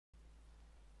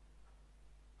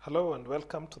Hello and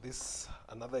welcome to this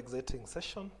another exciting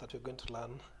session that we're going to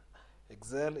learn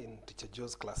Excel in Teacher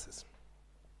Joe's classes.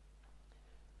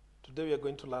 Today we are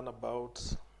going to learn about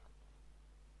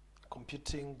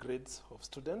computing grades of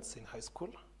students in high school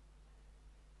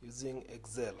using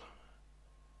Excel.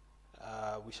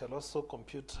 We shall also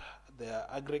compute their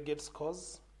aggregate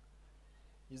scores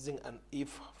using an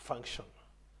if function.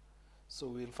 So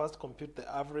we'll first compute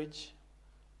the average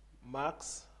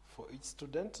marks for each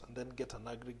student and then get an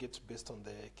aggregate based on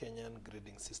the Kenyan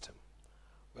grading system.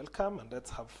 Welcome and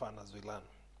let's have fun as we learn.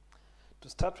 To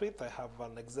start with, I have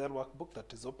an Excel workbook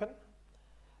that is open,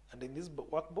 and in this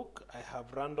workbook I have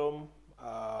random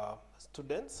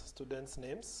students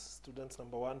names, students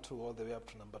number 1 to all the way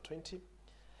up to number 20,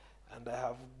 and I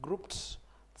have grouped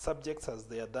subjects as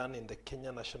they are done in the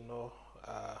Kenya National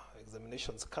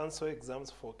Examinations Council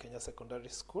exams for Kenya secondary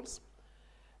schools.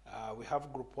 We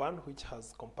have group 1, which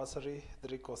has compulsory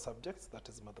 3 core subjects, that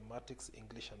is mathematics,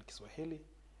 English and Kiswahili,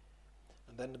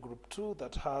 and then group 2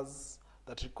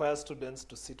 that requires students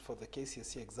to sit for the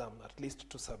KCSE exam, at least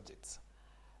 2 subjects.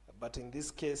 But in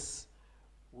this case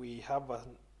we have a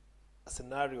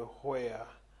scenario where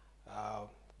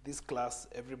this class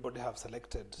everybody have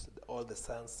selected all the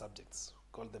science subjects,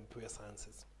 call them pure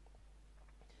sciences.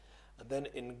 And then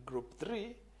in group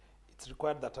 3 it's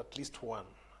required that at least 1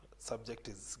 subject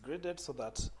is graded, so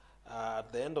that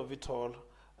at the end of it all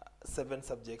 7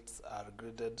 subjects are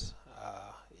graded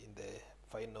in the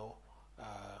final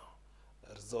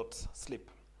results slip.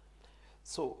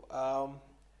 So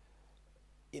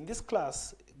in this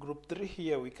class, group 3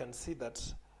 here, we can see that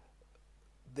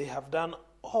they have done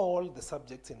all the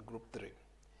subjects in group 3,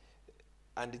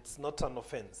 and it's not an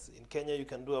offense. In Kenya you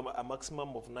can do a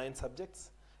maximum of 9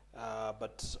 subjects,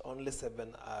 but only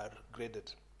 7 are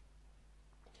graded.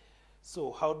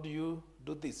 So how do you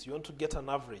do this? You want to get an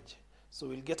average. So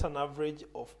we'll get an average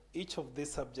of each of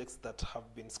these subjects that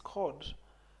have been scored,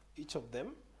 each of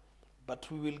them, but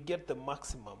we will get the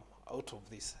maximum out of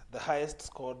this. The highest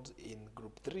scored in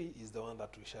group 3 is the one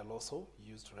that we shall also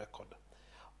use to record.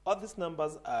 All these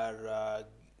numbers are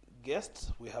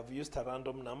guessed. We have used a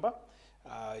random number.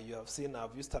 You have seen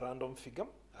I've used a random figure,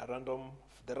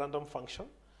 the random function.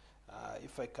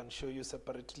 If I can show you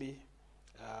separately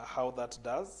how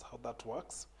that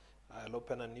works. I'll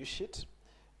open a new sheet.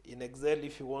 In Excel,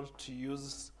 if you want to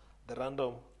use the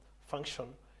random function,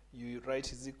 you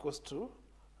write is equals to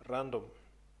random.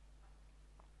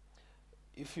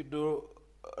 If you do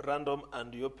random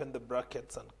and you open the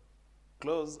brackets and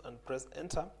close and press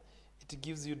enter, it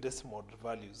gives you decimal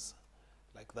values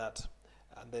like that,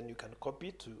 and then you can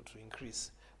copy to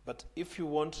increase. But if you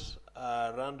want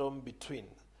random between,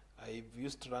 I've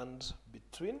used rand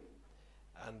between,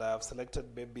 and I have selected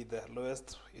maybe the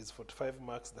lowest is 45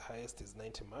 marks, the highest is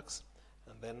 90 marks,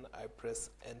 and then I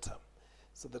press enter.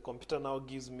 So the computer now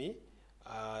gives me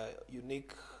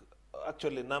unique,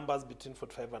 actually numbers between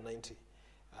 45 and 90.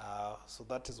 So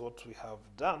that is what we have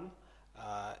done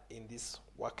in this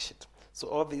worksheet. So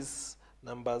all these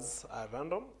numbers are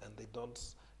random and they don't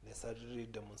necessarily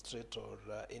demonstrate or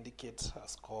indicate a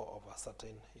score of a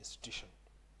certain institution.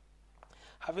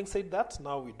 Having said that,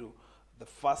 now we do the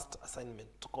first assignment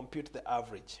to compute the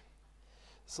average.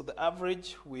 So the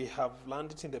average, we have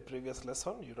learned it in the previous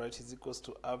lesson. You write is equals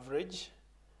to average,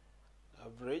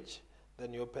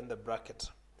 then you open the bracket.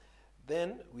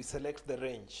 Then we select the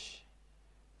range.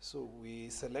 So we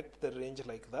select the range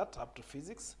like that up to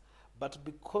physics, but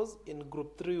because in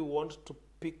group 3 we want to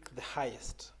pick the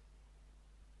highest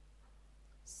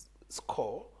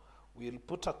score, we'll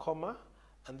put a comma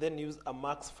and then use a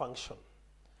max function.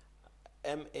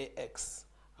 MAX,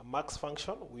 a max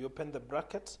function. We open the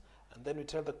bracket and then we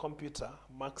tell the computer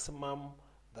maximum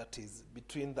that is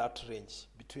between that range,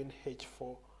 between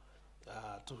H4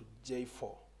 to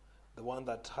J4, the one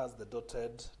that has the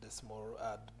dotted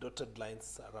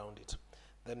lines around it.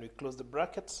 Then we close the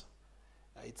bracket.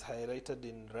 It's highlighted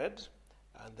in red,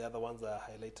 and the other ones are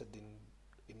highlighted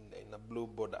in a blue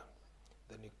border.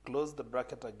 Then you close the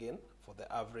bracket again for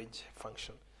the average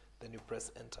function. Then you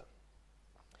press enter.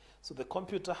 So the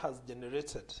computer has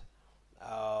generated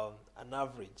an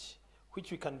average, which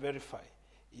we can verify.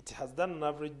 It has done an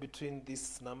average between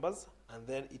these numbers, and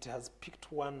then it has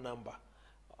picked one number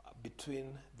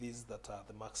between these that are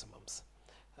the maximums.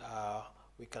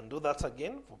 We can do that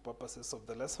again for purposes of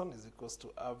the lesson. Is equals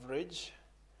to average.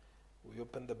 We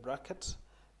open the bracket,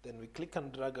 then we click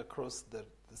and drag across the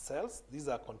cells. These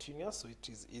are continuous, so it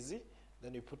is easy.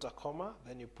 Then you put a comma,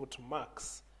 then you put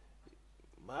max,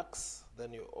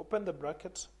 then you open the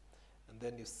bracket, and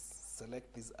then you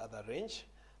select this other range.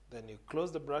 Then you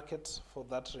close the bracket for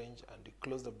that range and you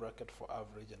close the bracket for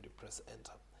average and you press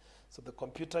enter. So the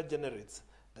computer generates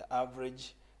the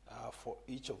average for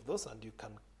each of those, and you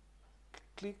can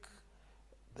click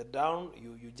the down,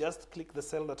 you just click the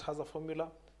cell that has a formula,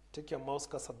 take your mouse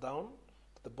cursor down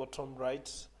to the bottom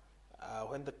right.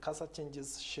 When the cursor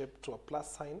changes shape to a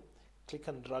plus sign, click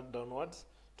and drag downwards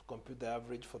to compute the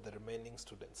average for the remaining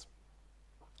students.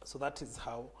 So that is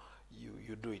how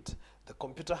you do it. The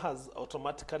computer has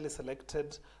automatically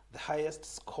selected the highest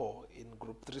score in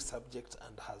group 3 subject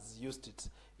and has used it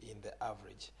in the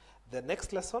average. The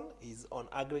next lesson is on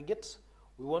aggregate.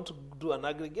 We want to do an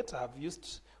aggregate.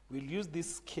 We'll use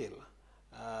this scale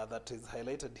that is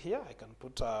highlighted here. I can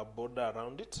put a border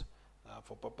around it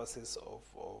for purposes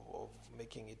of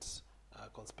making it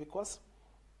conspicuous.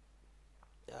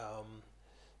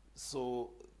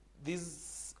 So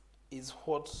this is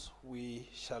what we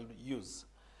shall use.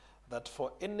 That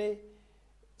for any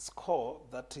score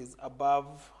that is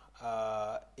above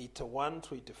 81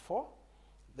 to 84,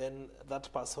 then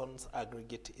that person's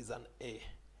aggregate is an A.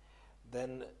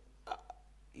 Then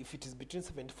if it is between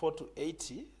 74 to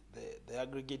 80, the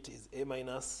aggregate is A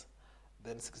minus.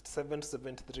 Then 67 to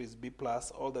 73 is B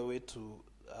plus, all the way to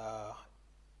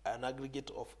an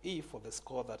aggregate of E for the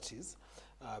score that is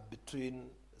between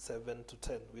 7 to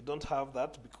 10. We don't have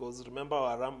that because remember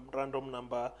our random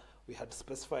number we had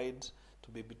specified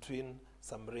to be between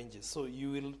some ranges. So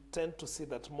you will tend to see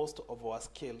that most of our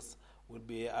scales will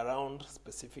be around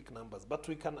specific numbers, but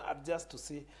we can adjust to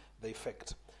see the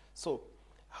effect. So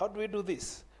how do we do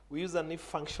this? We use an if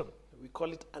function. We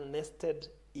call it a nested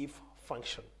if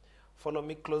function. Follow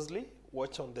me closely,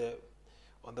 watch on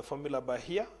the formula bar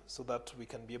here so that we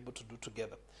can be able to do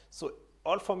together. So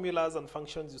all formulas and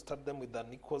functions, you start them with an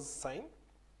equals sign.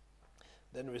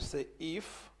 Then we say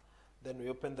if, then we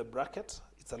open the bracket.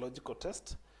 It's a logical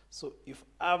test. So if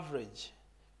average,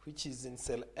 which is in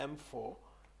cell M4,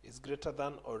 is greater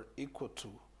than or equal to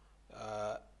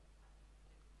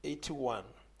 81,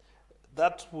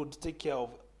 that would take care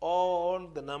of all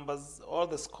the numbers, all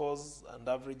the scores and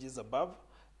averages above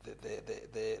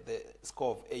the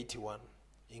score of 81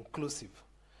 inclusive.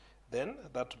 Then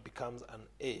that becomes an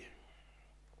A.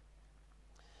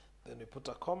 Then we put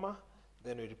a comma,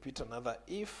 then we repeat another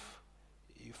if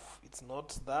it's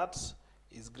not that,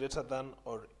 is greater than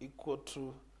or equal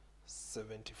to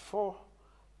 74,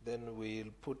 then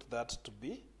we'll put that to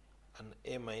be an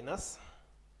A minus.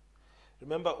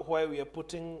 Remember why we are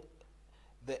putting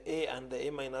the A and the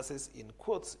A minuses in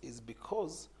quotes is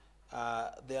because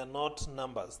they are not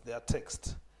numbers, they are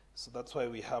text. So that's why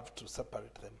we have to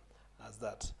separate them as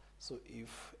that. So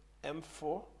if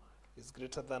M4 is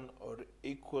greater than or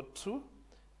equal to,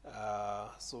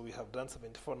 so we have done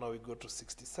 74, now we go to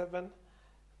 67,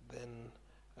 then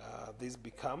this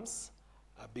becomes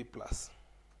a B plus.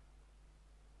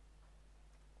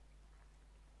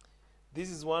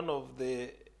 This is one of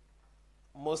the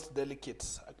most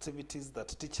delicate activities that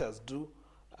teachers do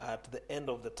at the end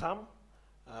of the term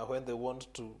when they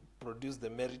want to produce the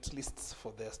merit lists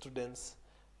for their students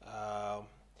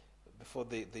before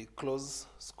they close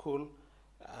school.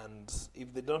 And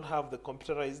if they don't have the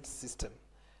computerized system,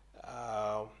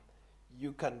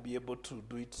 you can be able to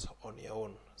do it on your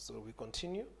own. So we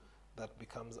continue. That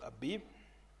becomes a B.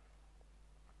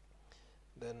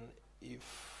 Then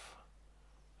if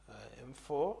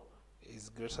M4 is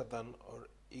greater than or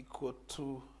equal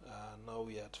to, now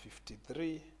we are at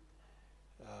 53,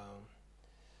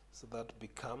 so that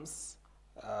becomes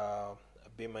a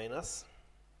B minus.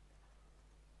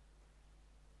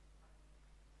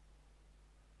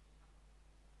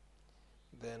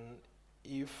 Then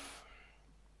if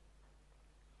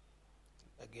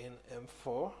again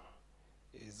M4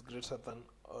 is greater than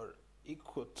or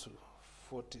equal to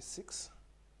 46,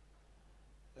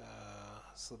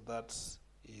 so that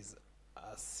is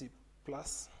a C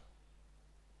plus.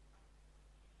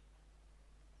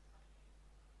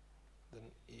 Then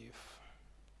if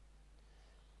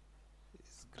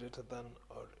is greater than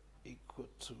or equal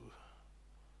to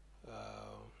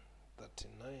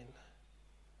 39,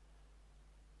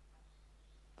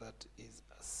 that is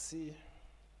a C.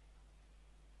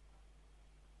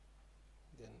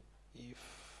 Then if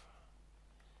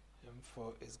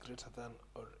M4 is greater than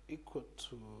or equal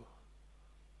to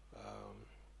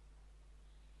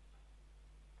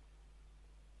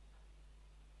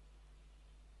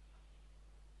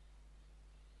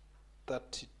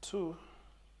 32,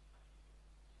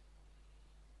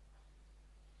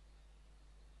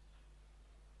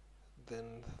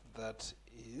 then that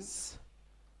is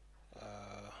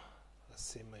a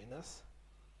C minus.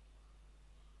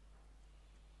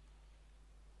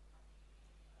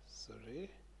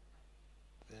 Sorry.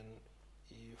 Then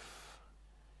if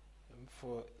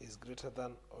M4 is greater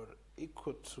than or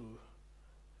equal to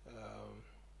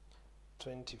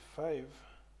 25,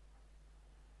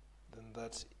 then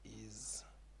that is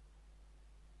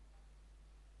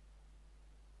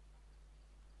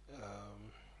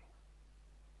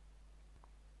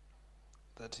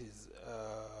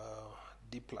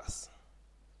D plus.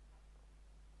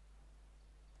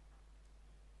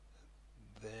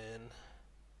 Then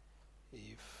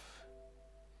if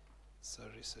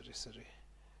sorry,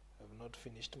 I've not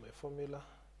finished my formula.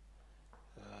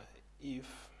 If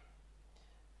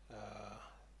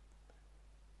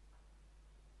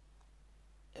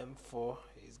M4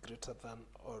 is greater than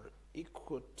or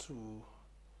equal to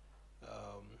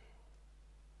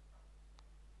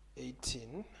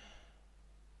 18,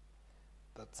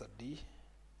 that's a D.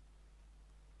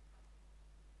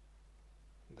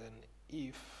 Then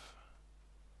if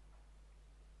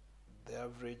the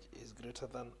average is greater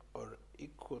than or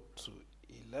equal to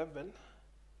 11,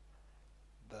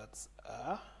 that's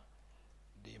a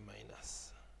D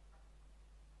minus.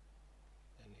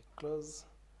 And you close,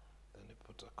 then you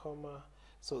put a comma.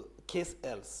 So case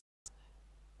else,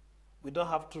 we don't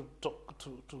have to talk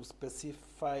to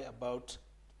specify about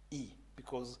E,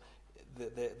 because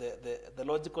the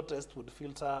logical test would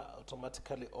filter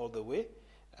automatically all the way,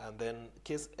 and then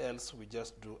case else we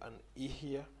just do an E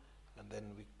here, and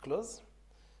then we close.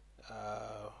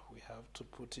 We have to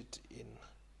put it in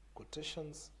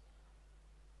quotations,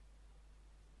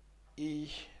 E,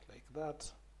 like that,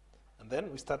 and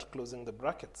then we start closing the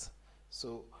brackets.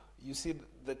 So you see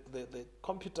the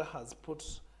computer has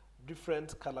put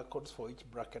different color codes for each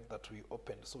bracket that we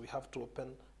opened. So we have to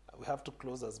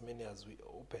close as many as we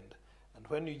opened. And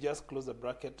when you just close a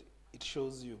bracket, it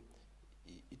shows you,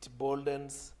 it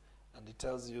boldens, and it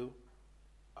tells you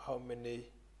how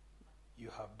many you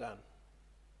have done.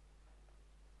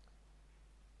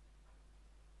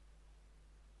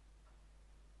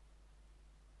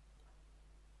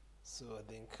 So I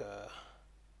think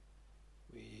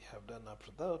we have done up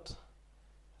to that,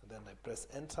 and then I press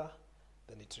enter,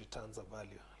 then it returns a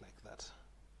value like that.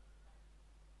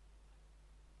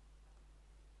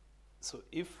 So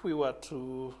if we were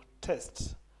to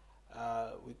test,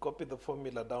 we copy the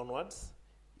formula downwards,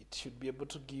 it should be able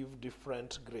to give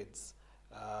different grades.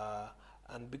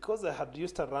 And because I had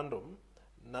used a random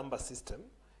number system,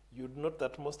 you'd note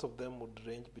that most of them would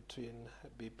range between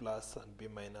B plus and B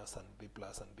minus and B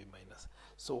plus and B minus.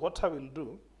 So what I will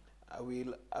do, I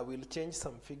will change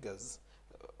some figures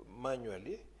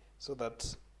manually so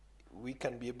that we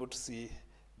can be able to see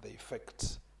the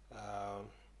effect.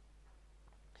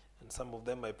 And some of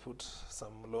them I put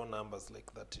some low numbers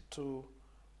like 32,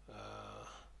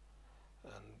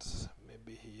 and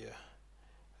maybe here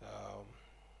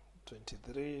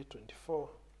 23, 24.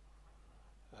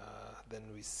 Then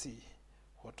we see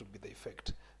what would be the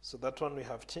effect. So that one we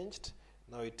have changed.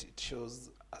 Now it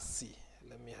shows a C.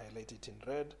 Let me highlight it in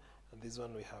red. And this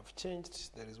one we have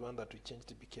changed. There is one that we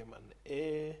changed, it became an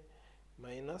A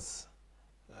minus.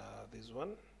 This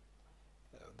one.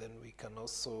 Then we can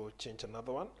also change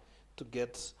another one to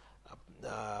get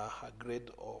a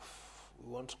grade of,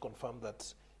 we want to confirm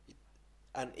that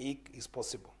an A is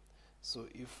possible. So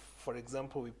if, for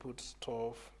example, we put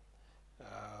 12,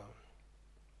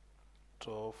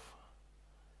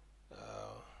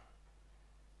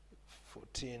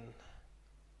 14,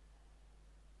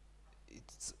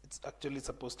 it's actually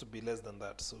supposed to be less than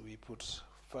that. So we put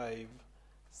 5,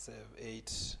 7,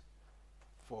 8,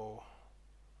 4,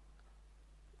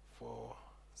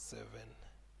 7,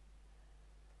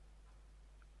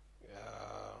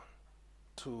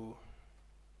 2.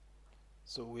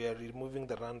 So we are removing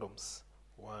the randoms.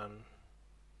 1,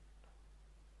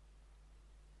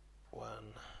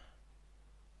 1,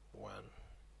 1.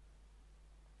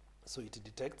 So it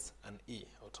detects an E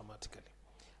automatically.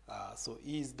 So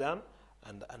E is done,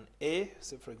 and an A,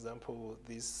 say for example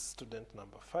this student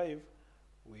number 5,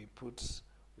 we put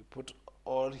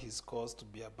all his scores to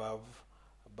be above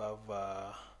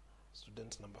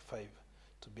student number 5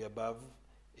 to be above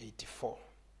 84.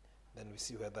 Then we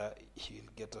see whether he'll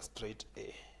get a straight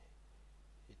A.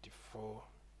 84,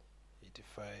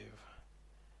 85.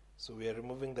 So we are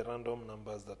removing the random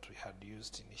numbers that we had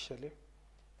used initially.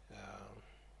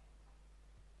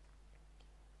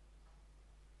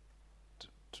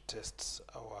 To test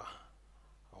our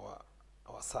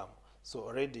sum. So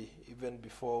already, even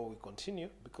before we continue,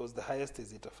 because the highest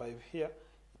is 85 here,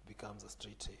 it becomes a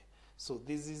straight A. So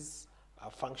this is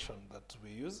a function that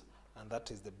we use, and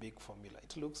that is the big formula.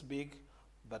 It looks big,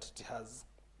 but it has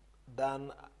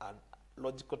done a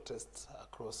logical test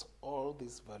across all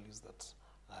these values that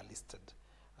are listed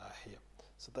here.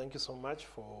 So thank you so much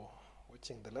for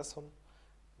watching the lesson.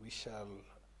 we shall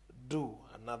do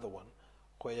another one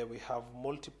where we have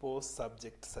multiple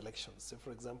subject selections. So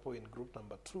for example, in group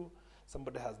number 2,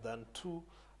 somebody has done 2,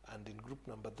 and in group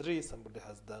number 3, somebody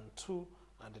has done 2,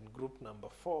 and in group number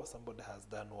 4, somebody has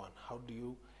done 1. How do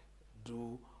you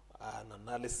do an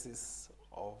analysis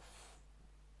of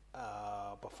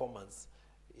performance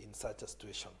in such a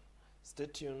situation? Stay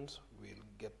tuned, we'll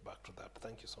get back to that.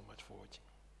 Thank you so much for watching.